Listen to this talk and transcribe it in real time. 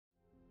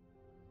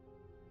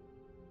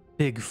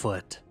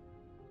Bigfoot.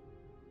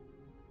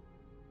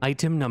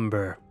 Item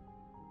number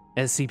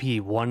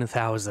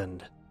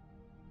SCP-1000.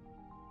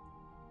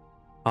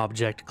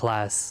 Object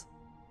class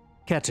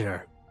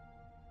Keter.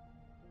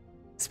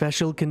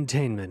 Special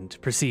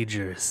containment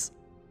procedures.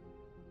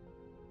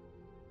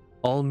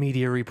 All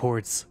media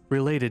reports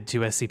related to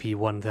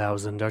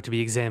SCP-1000 are to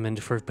be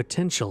examined for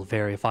potential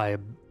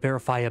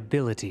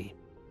verifiability.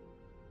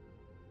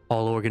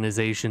 All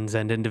organizations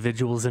and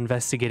individuals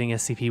investigating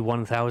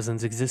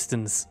SCP-1000's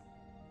existence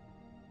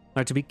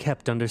are to be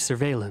kept under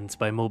surveillance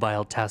by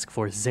Mobile Task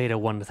Force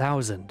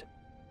Zeta-1000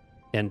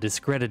 and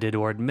discredited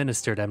or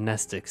administered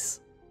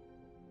amnestics.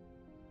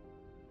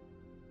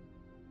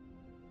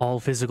 All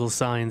physical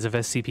signs of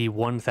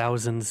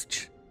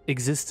SCP-1000's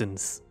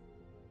existence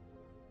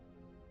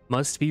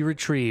must be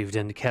retrieved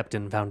and kept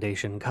in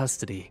Foundation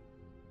custody,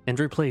 and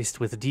replaced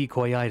with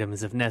decoy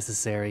items if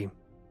necessary.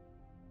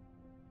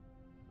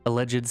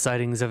 Alleged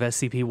sightings of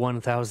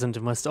SCP-1000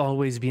 must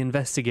always be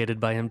investigated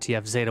by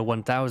MTF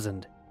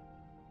Zeta-1000,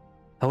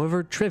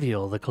 however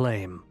trivial the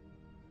claim.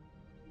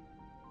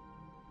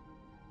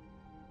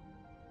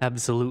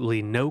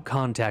 Absolutely no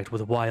contact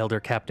with wild or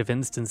captive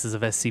instances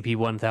of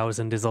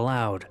SCP-1000 is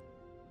allowed,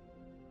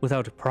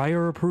 without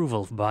prior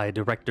approval by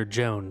Director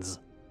Jones.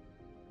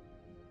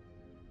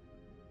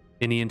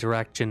 Any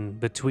interaction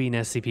between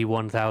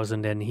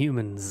SCP-1000 and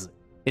humans,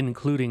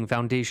 including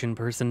Foundation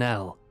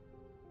personnel,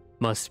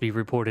 must be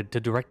reported to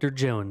Director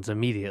Jones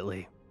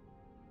immediately.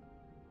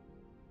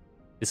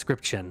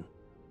 Description: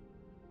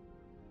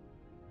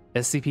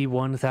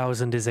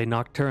 SCP-1000 is a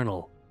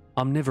nocturnal,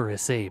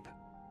 omnivorous ape,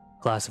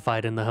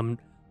 classified in the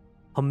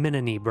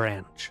Hominini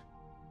branch,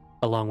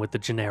 along with the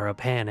genera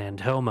Pan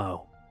and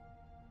Homo.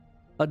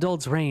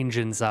 Adults range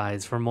in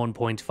size from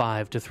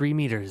 1.5 to 3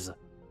 meters,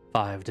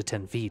 5 to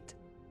 10 feet,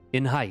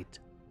 in height,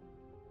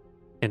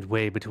 and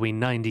weigh between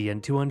 90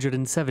 and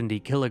 270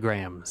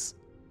 kilograms,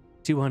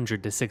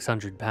 200 to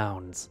 600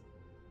 pounds.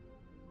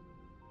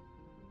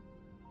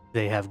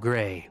 They have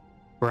gray,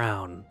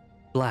 brown,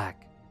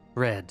 black,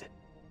 red,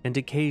 and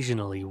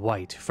occasionally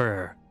white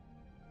fur.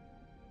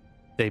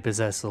 They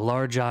possess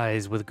large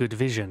eyes with good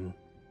vision,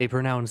 a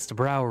pronounced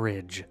brow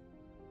ridge,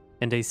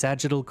 and a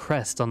sagittal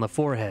crest on the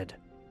forehead,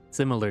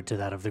 similar to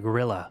that of the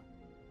gorilla,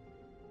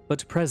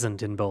 but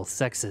present in both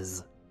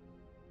sexes.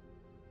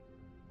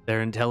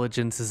 Their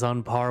intelligence is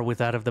on par with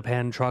that of the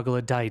Pan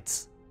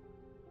troglodytes,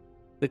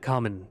 the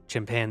common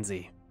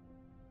chimpanzee.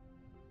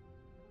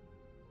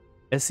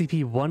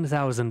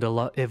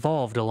 SCP-1000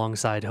 evolved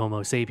alongside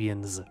Homo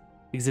sapiens,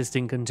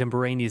 existing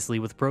contemporaneously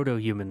with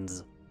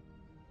proto-humans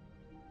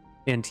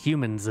and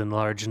humans in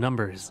large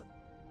numbers,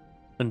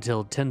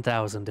 until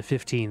 10,000 to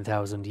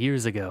 15,000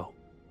 years ago,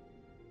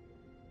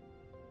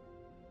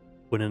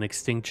 when an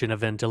extinction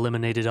event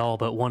eliminated all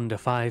but 1 to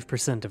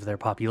 5% of their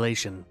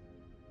population.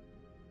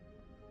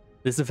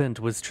 This event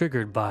was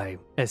triggered by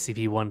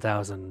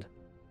SCP-1000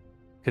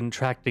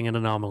 contracting an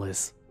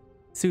anomalous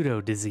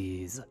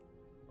pseudo-disease,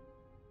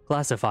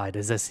 classified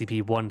as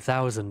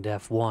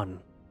SCP-1000-F1.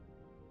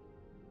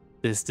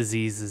 This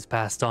disease is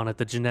passed on at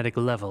the genetic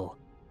level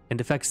and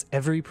affects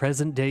every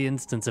present-day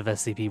instance of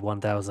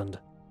SCP-1000.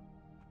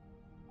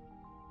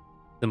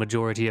 The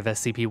majority of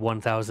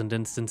SCP-1000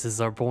 instances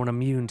are born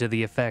immune to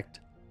the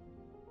effect.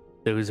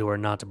 Those who are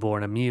not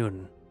born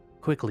immune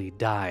quickly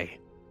die.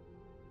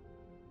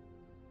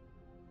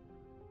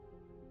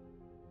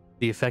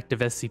 The effect of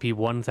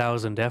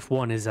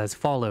SCP-1000-F1 is as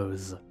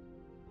follows.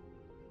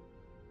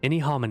 Any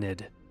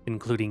hominid,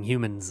 including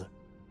humans,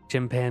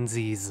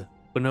 chimpanzees,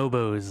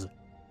 bonobos,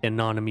 and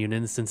non-immune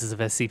instances of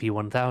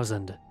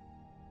SCP-1000,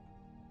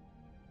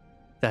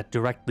 that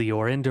directly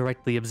or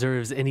indirectly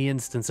observes any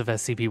instance of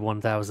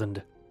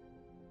SCP-1000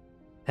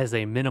 has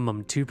a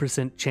minimum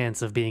 2%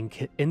 chance of being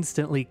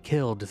instantly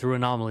killed through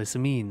anomalous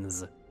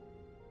means,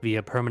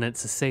 via permanent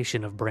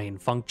cessation of brain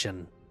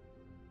function.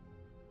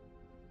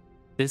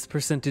 This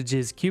percentage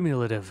is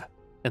cumulative,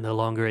 and the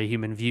longer a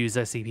human views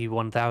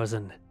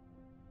SCP-1000,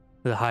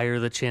 the higher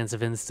the chance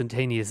of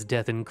instantaneous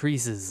death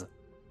increases,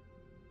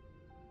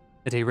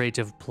 at a rate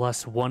of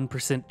plus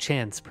 1%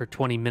 chance per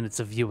 20 minutes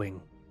of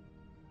viewing.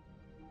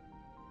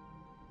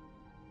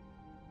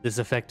 This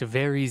effect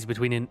varies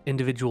between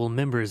individual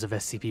members of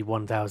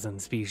SCP-1000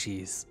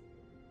 species,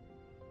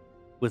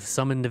 with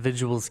some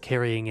individuals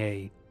carrying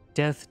a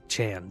death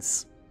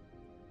chance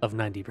of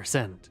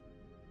 90%.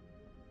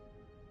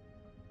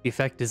 The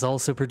effect is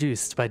also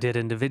produced by dead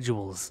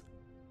individuals,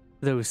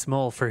 though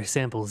small fur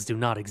samples do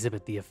not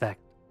exhibit the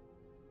effect.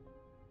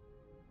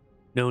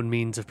 Known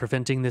means of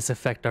preventing this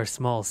effect are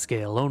small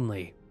scale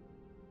only,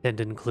 and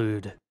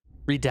include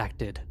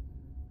redacted.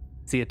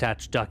 See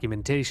attached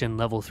documentation,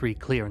 level 3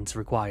 clearance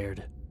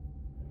required.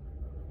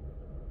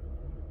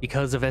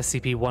 Because of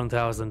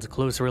SCP-1000's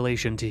close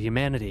relation to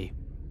humanity,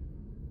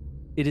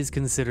 it is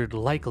considered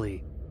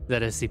likely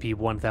that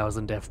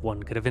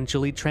SCP-1000-F1 could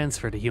eventually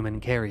transfer to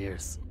human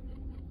carriers.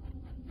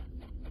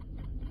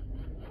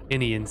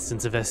 Any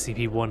instance of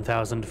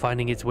SCP-1000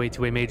 finding its way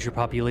to a major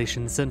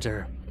population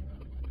center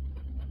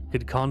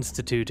could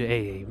constitute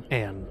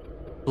an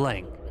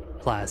blank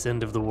class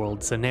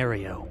end-of-the-world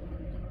scenario,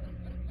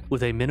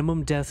 with a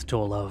minimum death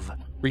toll of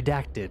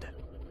redacted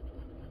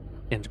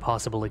and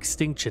possible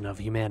extinction of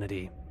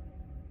humanity.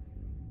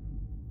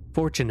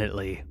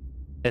 Fortunately,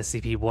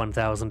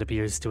 SCP-1000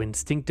 appears to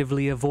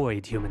instinctively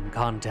avoid human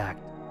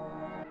contact.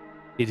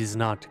 It is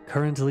not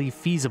currently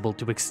feasible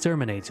to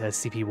exterminate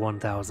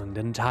SCP-1000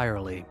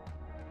 entirely.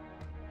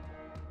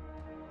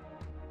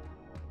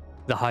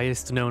 The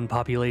highest known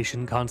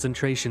population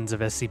concentrations of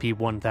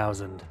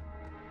SCP-1000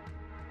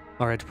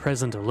 are at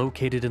present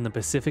located in the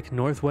Pacific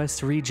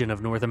Northwest region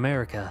of North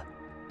America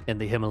and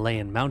the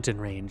Himalayan mountain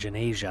range in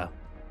Asia.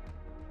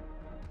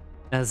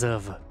 As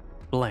of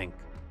blank,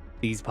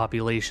 these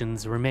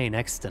populations remain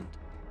extant.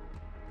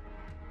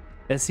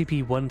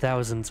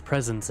 SCP-1000's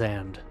presence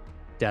and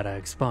data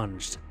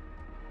expunged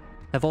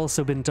have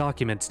also been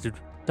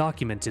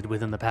documented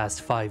within the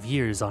past 5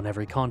 years on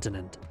every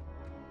continent.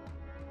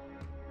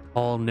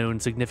 All known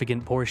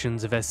significant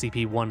portions of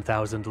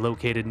SCP-1000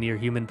 located near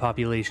human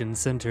population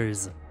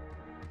centers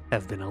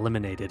have been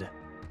eliminated.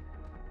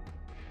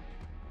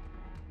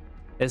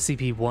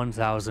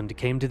 SCP-1000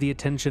 came to the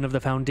attention of the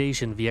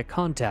Foundation via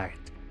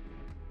contact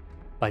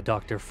by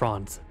Dr.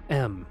 Franz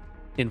M.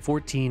 in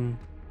 14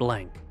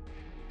 blank,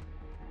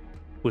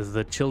 with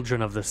the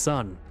Children of the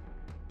Sun,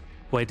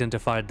 who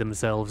identified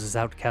themselves as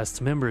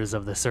outcast members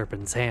of the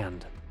Serpent's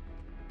Hand.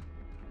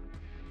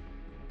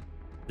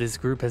 This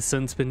group has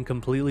since been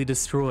completely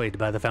destroyed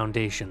by the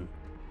Foundation,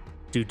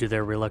 due to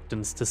their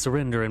reluctance to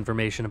surrender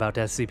information about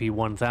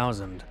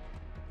SCP-1000,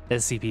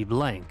 SCP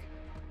blank,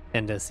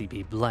 and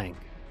SCP blank,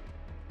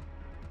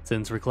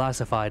 since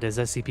reclassified as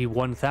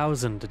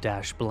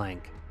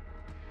SCP-1000-blank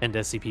and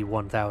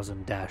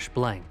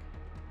SCP-1000-blank.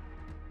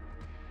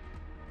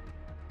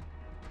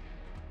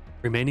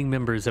 Remaining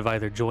members have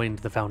either joined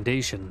the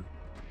Foundation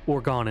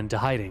or gone into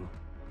hiding,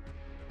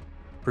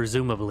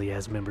 presumably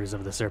as members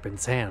of the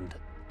Serpent's Hand.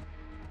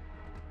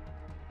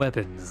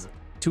 Weapons,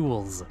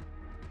 tools,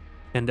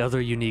 and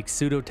other unique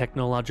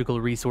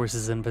pseudo-technological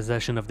resources in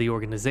possession of the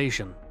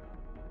organization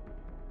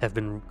have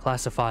been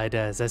classified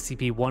as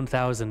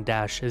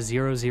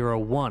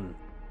SCP-1000-001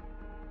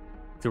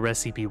 through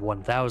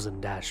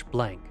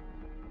SCP-1000-blank.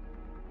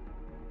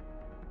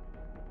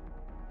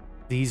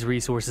 These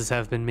resources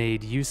have been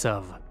made use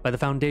of by the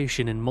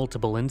Foundation in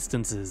multiple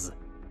instances.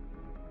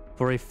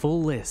 For a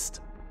full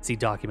list, see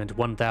document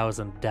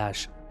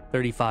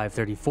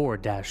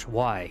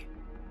 1000-3534-Y.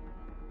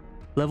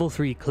 Level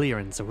 3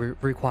 clearance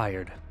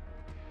required.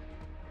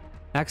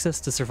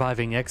 Access to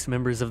surviving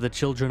ex-members of the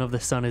Children of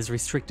the Sun is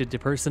restricted to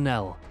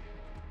personnel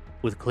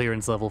with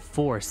clearance level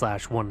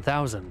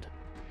 4/1000,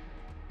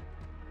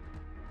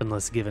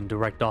 unless given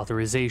direct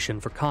authorization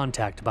for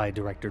contact by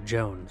Director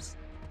Jones.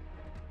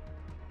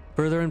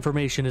 Further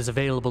information is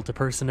available to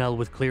personnel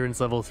with clearance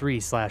level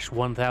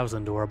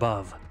 3/1000 or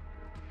above.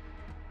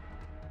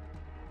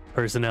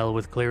 Personnel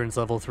with clearance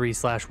level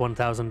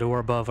 3/1000 or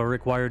above are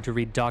required to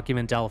read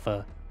Document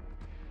Alpha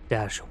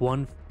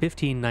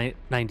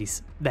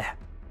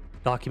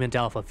Document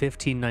Alpha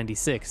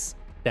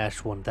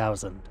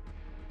 1596-1000.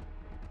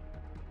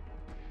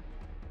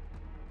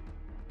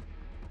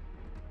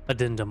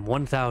 Addendum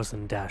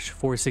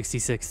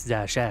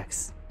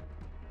 1000-466-X.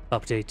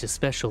 Update to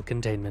Special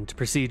Containment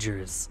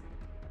Procedures.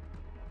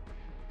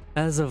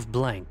 As of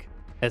blank,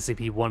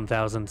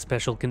 SCP-1000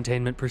 Special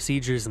Containment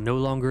Procedures no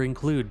longer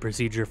include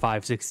Procedure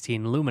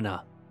 516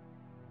 Lumina.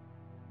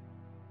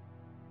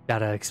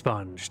 Data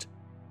expunged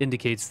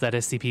indicates that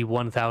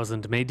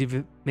SCP-1000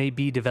 may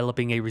be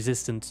developing a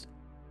resistance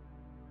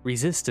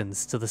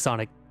to the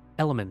sonic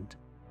element.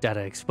 Data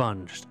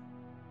expunged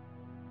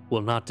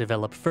will not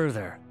develop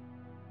further,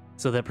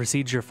 so that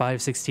Procedure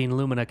 516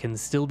 Lumina can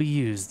still be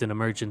used in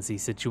emergency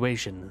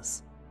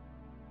situations.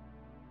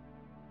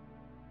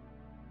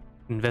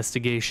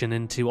 Investigation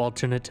into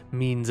alternate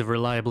means of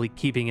reliably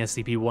keeping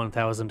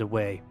SCP-1000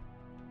 away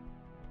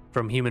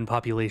from human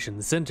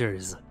population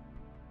centers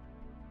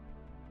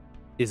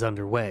is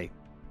underway.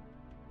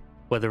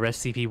 Whether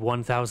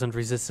SCP-1000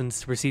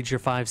 resistance to Procedure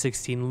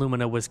 516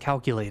 Lumina was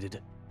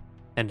calculated,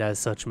 and as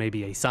such may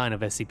be a sign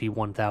of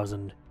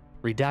SCP-1000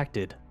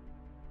 redacted,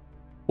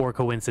 or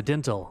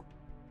coincidental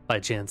by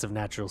chance of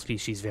natural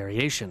species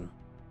variation,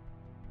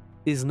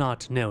 is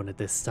not known at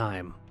this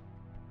time.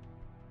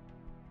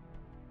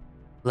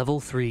 Level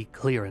 3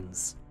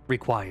 clearance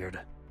required.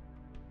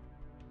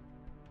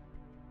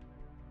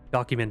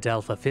 Document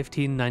Alpha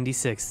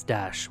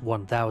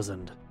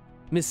 1596-1000.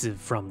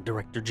 Missive from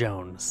Director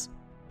Jones.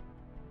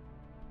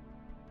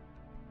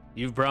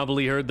 You've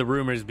probably heard the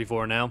rumors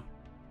before now.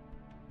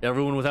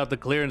 Everyone without the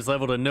clearance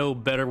level to know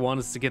better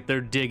wants to get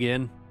their dig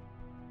in.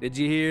 Did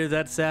you hear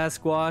that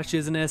Sasquatch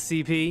is an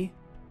SCP?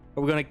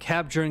 Are we gonna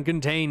capture and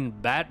contain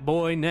Bat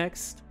Boy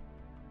next?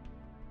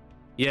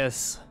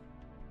 Yes,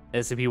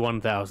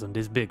 SCP-1000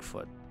 is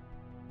Bigfoot.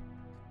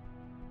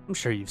 I'm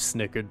sure you've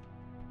snickered.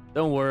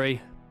 Don't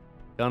worry.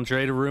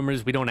 Contrary to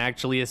rumors, we don't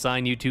actually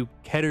assign you to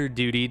Keter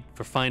duty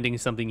for finding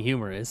something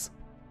humorous.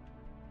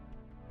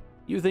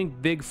 You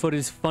think Bigfoot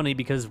is funny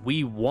because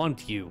we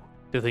want you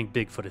to think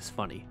Bigfoot is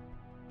funny.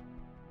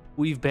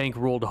 We've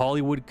bankrolled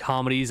Hollywood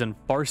comedies and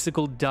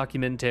farcical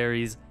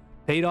documentaries,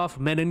 paid off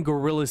men in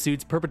gorilla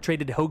suits,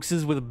 perpetrated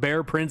hoaxes with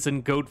bear prints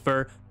and goat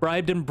fur,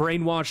 bribed and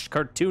brainwashed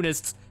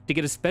cartoonists to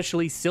get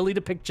especially silly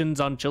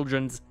depictions on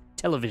children's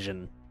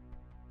television.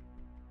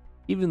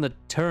 Even the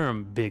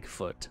term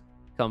Bigfoot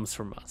comes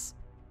from us.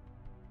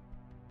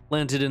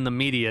 Planted in the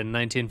media in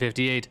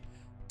 1958,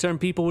 a term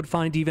people would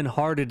find even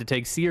harder to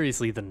take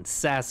seriously than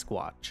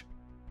Sasquatch.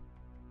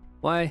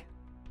 Why?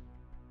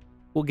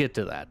 We'll get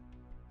to that.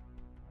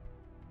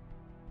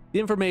 The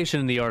information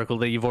in the article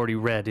that you've already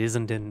read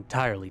isn't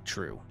entirely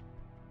true.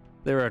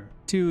 There are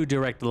 2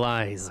 direct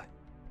lies,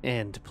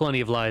 and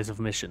plenty of lies of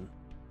omission.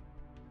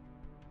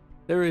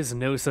 There is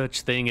no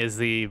such thing as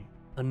the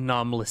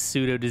anomalous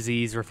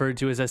pseudo-disease referred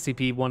to as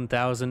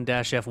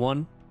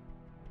SCP-1000-F1.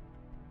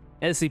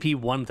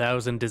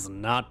 SCP-1000 does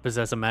not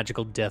possess a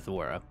magical death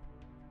aura.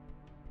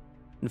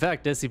 In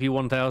fact,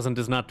 SCP-1000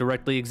 does not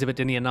directly exhibit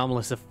any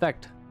anomalous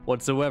effect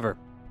whatsoever.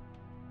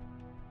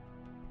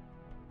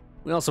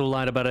 We also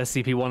lied about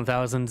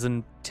SCP-1000's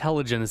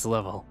intelligence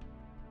level.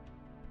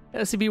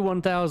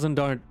 SCP-1000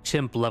 aren't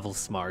chimp-level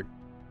smart.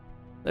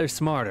 They're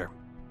smarter.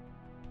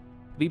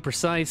 To be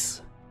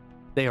precise,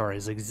 they are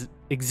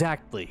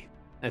exactly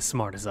as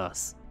smart as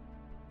us.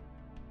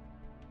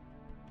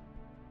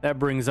 That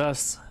brings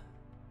us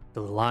to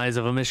the lies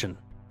of omission.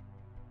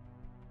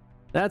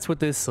 That's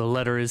what this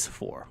letter is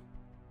for.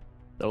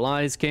 The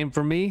lies came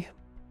from me,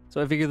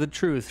 so I figure the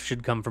truth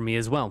should come from me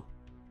as well.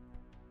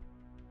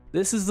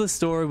 This is the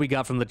story we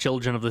got from the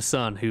Children of the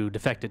Sun who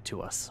defected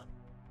to us.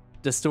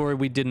 The story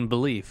we didn't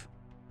believe.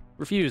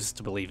 Refused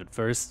to believe at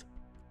first.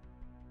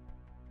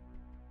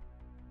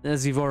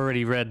 As you've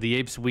already read, the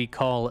apes we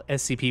call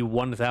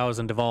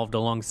SCP-1000 evolved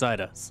alongside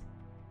us.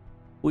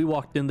 We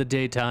walked in the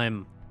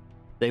daytime,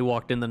 they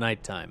walked in the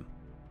nighttime.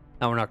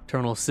 Our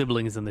nocturnal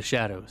siblings in the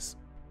shadows.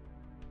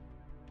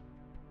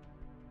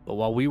 But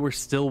while we were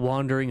still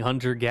wandering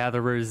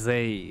hunter-gatherers,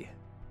 they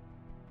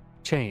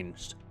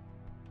changed.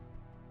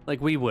 Like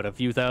we would a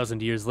few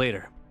thousand years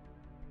later.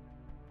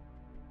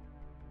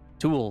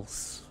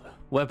 Tools,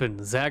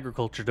 weapons,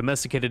 agriculture,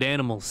 domesticated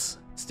animals,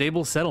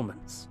 stable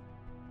settlements.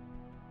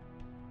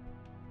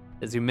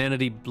 As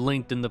humanity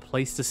blinked in the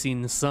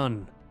Pleistocene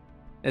sun,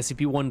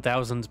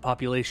 SCP-1000's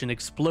population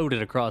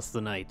exploded across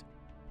the night.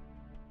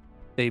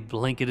 They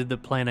blanketed the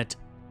planet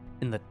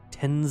in the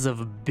tens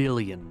of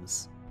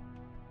billions.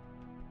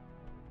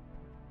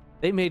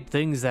 They made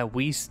things that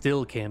we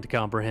still can't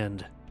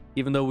comprehend,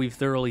 even though we've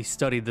thoroughly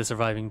studied the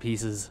surviving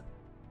pieces.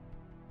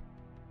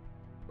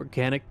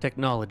 Organic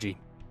technology.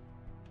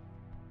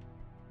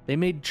 They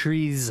made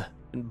trees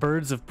and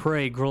birds of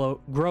prey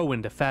grow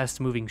into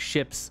fast-moving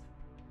ships,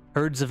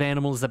 herds of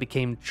animals that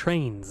became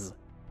trains,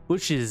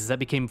 bushes that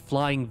became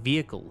flying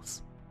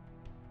vehicles.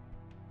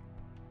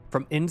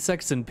 From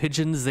insects and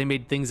pigeons, they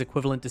made things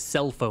equivalent to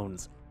cell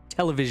phones,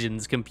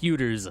 televisions,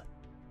 computers,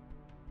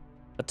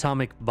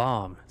 atomic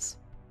bombs.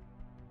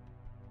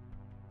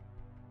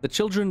 The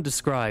children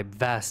describe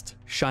vast,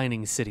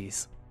 shining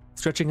cities,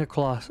 stretching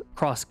across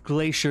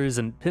glaciers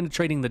and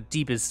penetrating the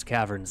deepest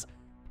caverns,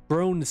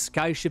 grown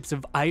skyships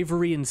of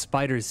ivory and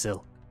spider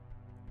silk,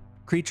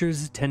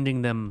 creatures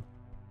tending them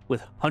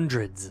with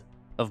hundreds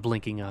of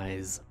blinking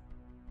eyes.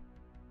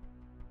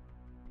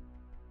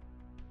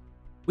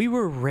 We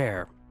were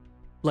rare,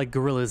 like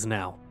gorillas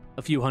now,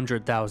 a few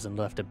 100,000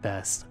 left at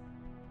best.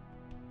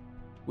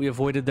 We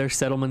avoided their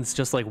settlements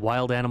just like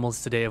wild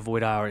animals today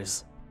avoid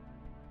ours.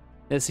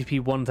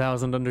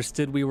 SCP-1000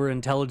 understood we were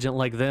intelligent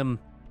like them,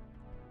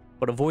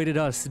 but avoided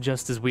us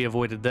just as we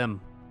avoided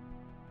them.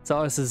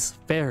 Saw us as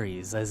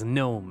fairies, as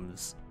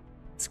gnomes,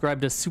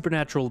 described us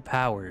supernatural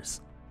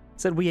powers,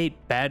 said we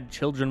ate bad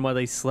children while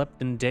they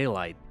slept in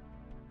daylight.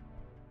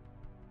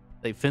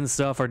 They fenced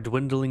off our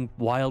dwindling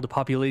wild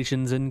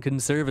populations in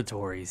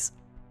conservatories,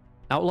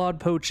 outlawed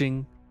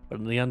poaching, but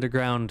in the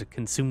underground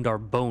consumed our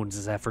bones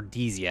as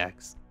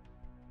aphrodisiacs.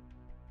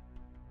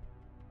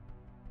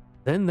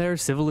 Then their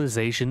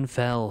civilization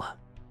fell.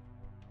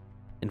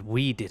 And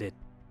we did it.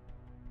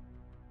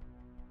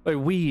 By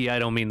we, I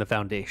don't mean the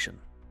Foundation.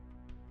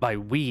 By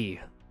we,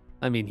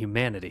 I mean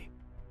humanity.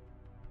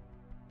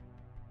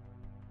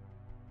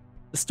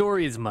 The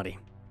story is muddy.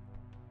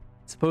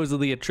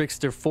 Supposedly a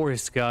trickster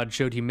forest god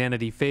showed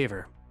humanity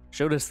favor,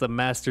 showed us the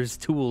master's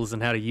tools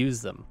and how to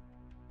use them.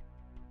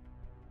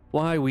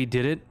 Why we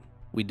did it,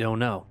 we don't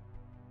know.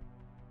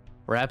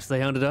 Perhaps they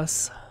hunted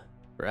us,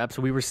 perhaps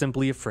we were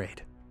simply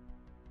afraid.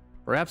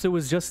 Perhaps it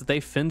was just that they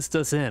fenced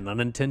us in,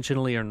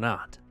 unintentionally or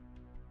not.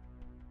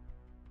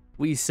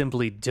 We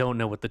simply don't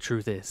know what the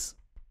truth is.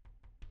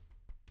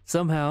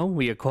 Somehow,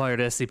 we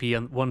acquired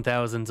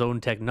SCP-1000's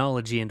own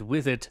technology, and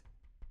with it,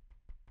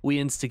 we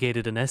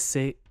instigated an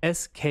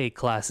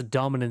SK-class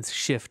dominance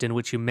shift in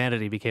which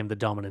humanity became the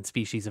dominant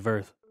species of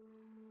Earth.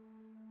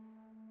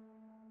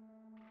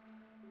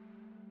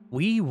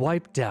 We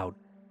wiped out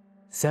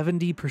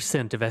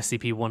 70% of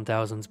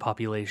SCP-1000's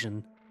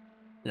population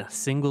in a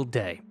single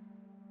day.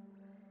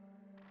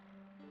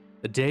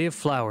 The Day of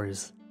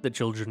Flowers, the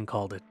children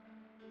called it.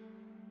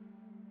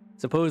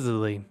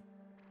 Supposedly,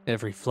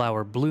 Every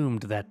flower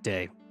bloomed that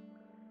day,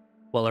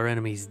 while our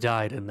enemies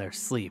died in their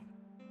sleep.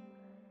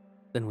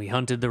 Then we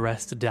hunted the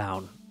rest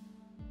down.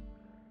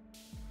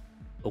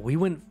 But we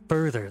went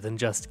further than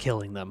just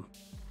killing them.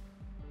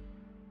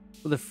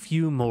 With a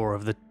few more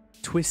of the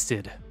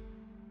twisted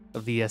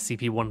of the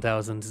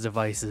SCP-1000's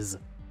devices,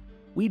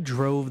 we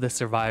drove the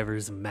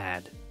survivors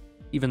mad,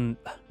 even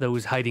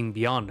those hiding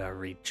beyond our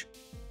reach.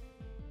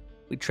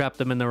 We trapped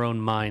them in their own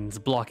minds,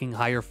 blocking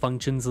higher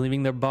functions,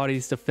 leaving their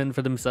bodies to fend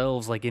for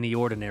themselves like any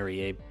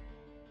ordinary ape.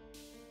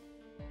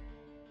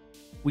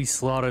 We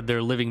slaughtered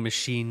their living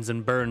machines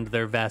and burned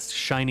their vast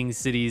shining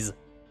cities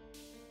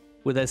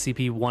with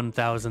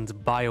SCP-1000's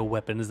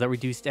bioweapons that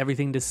reduced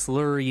everything to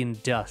slurry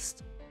and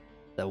dust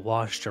that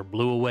washed or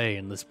blew away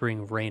in the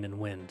spring rain and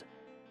wind.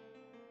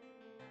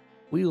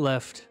 We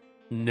left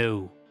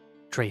no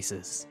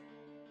traces,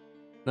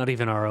 not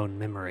even our own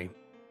memory.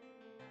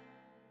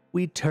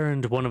 We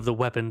turned one of the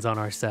weapons on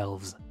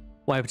ourselves,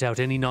 wiped out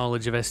any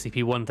knowledge of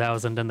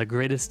SCP-1000 and the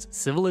greatest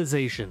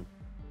civilization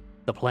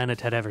the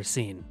planet had ever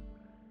seen.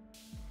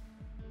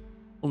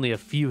 Only a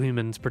few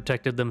humans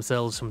protected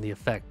themselves from the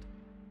effect,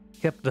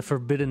 kept the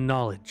forbidden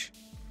knowledge,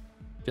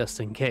 just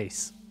in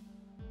case.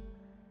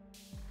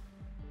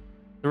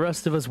 The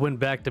rest of us went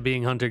back to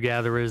being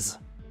hunter-gatherers,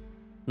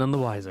 none the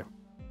wiser.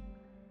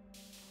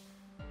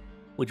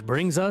 Which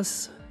brings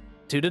us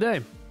to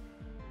today.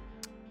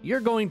 You're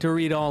going to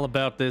read all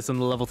about this in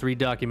the Level 3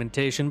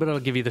 documentation, but I'll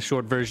give you the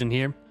short version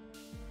here.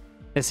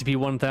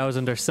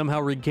 SCP-1000 are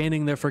somehow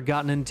regaining their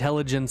forgotten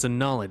intelligence and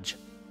knowledge.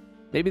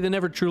 Maybe they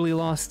never truly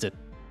lost it.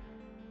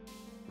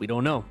 We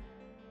don't know.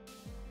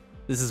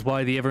 This is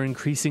why the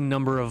ever-increasing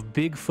number of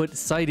Bigfoot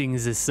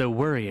sightings is so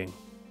worrying.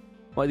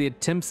 Why the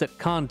attempts at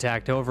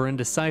contact, however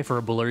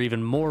indecipherable, are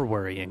even more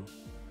worrying.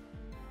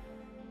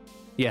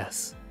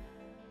 Yes,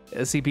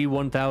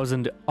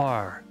 SCP-1000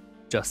 are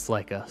just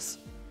like us.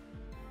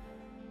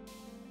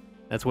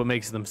 That's what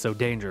makes them so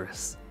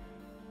dangerous.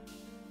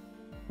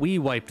 We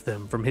wiped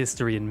them from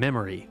history and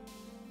memory.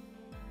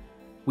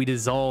 We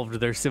dissolved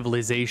their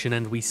civilization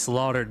and we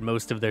slaughtered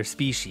most of their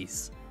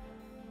species.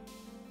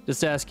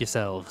 Just ask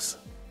yourselves,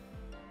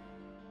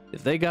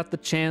 if they got the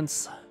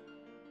chance,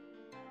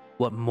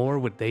 what more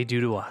would they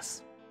do to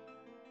us?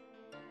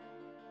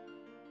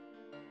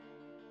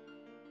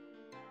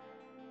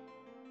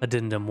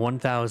 Addendum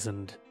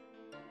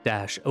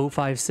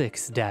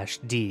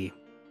 1000-056-D.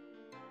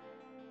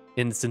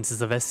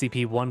 Instances of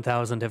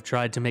SCP-1000 have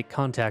tried to make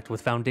contact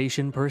with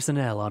Foundation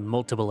personnel on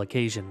multiple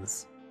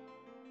occasions.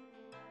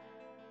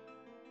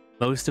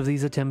 Most of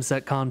these attempts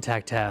at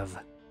contact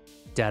have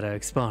data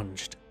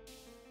expunged,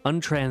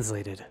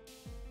 untranslated.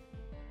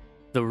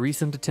 Though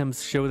recent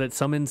attempts show that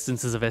some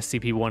instances of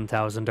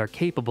SCP-1000 are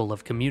capable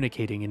of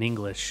communicating in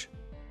English.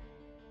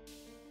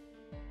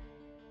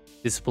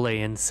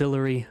 Display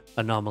Anciliary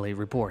Anomaly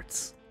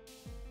reports.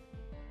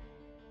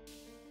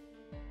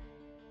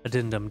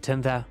 Addendum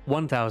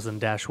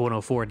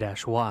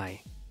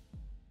 1000-104-Y.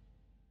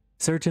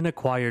 Certain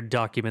acquired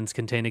documents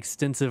contain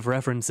extensive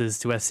references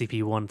to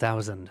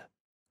SCP-1000.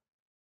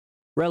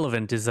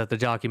 Relevant is that the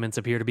documents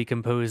appear to be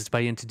composed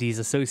by entities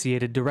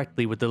associated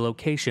directly with the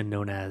location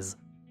known as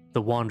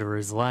the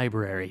Wanderer's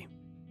Library.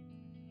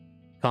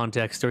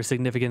 Context or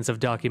significance of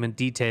document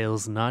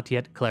details not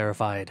yet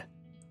clarified.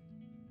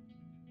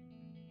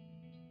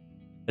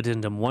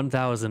 Addendum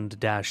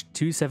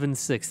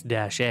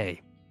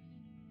 1000-276-A.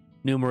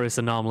 Numerous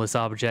anomalous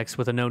objects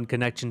with a known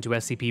connection to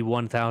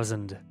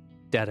SCP-1000.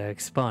 Data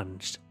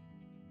expunged.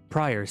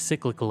 Prior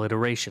cyclical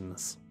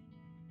iterations.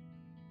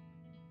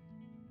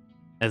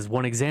 As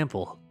one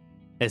example,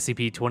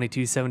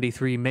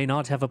 SCP-2273 may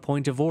not have a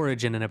point of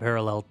origin in a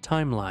parallel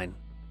timeline,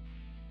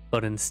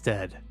 but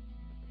instead,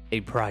 a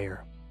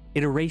prior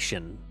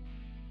iteration.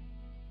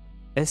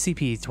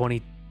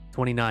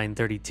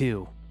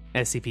 SCP-2932,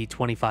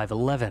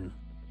 SCP-2511,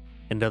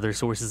 and other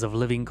sources of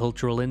living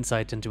cultural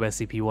insight into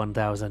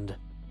SCP-1000,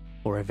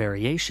 or a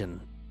variation,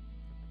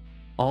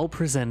 all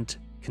present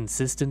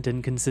consistent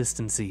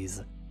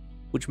inconsistencies,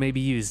 which may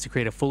be used to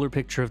create a fuller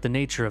picture of the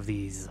nature of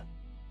these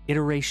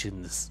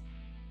iterations,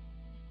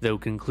 though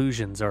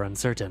conclusions are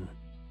uncertain.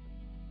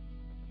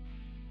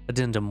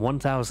 Addendum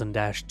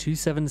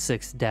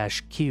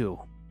 1000-276-Q.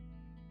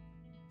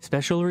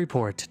 Special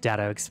Report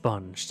Data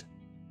Expunged.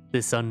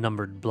 This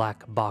unnumbered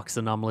black box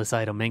anomalous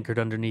item anchored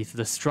underneath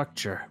the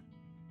structure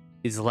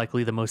is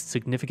likely the most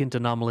significant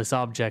anomalous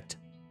object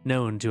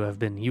known to have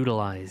been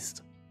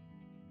utilized.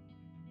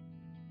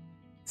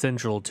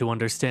 Central to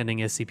understanding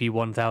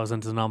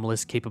SCP-1000's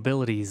anomalous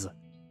capabilities,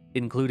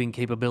 including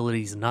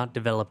capabilities not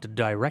developed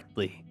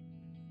directly,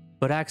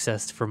 but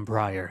accessed from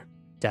prior,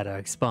 data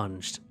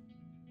expunged.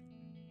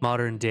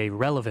 Modern-day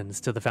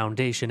relevance to the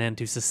Foundation and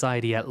to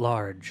society at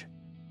large,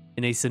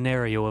 in a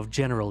scenario of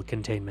general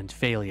containment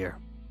failure.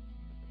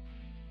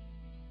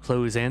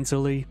 Close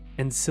Ancillary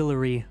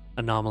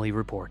Anomaly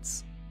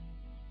reports.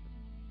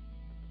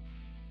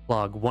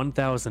 Log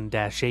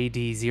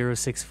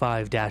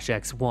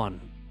 1000-AD065-X1.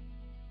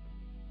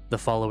 The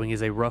following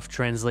is a rough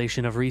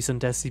translation of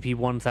recent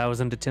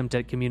SCP-1000 attempt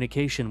at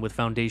communication with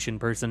Foundation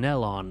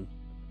personnel on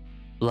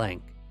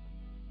blank.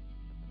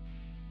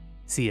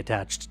 See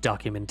attached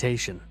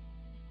documentation.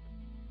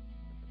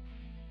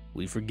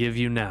 We forgive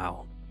you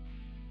now.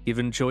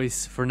 Given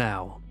choice for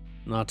now,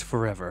 not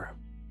forever.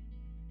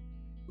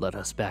 Let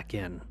us back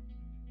in.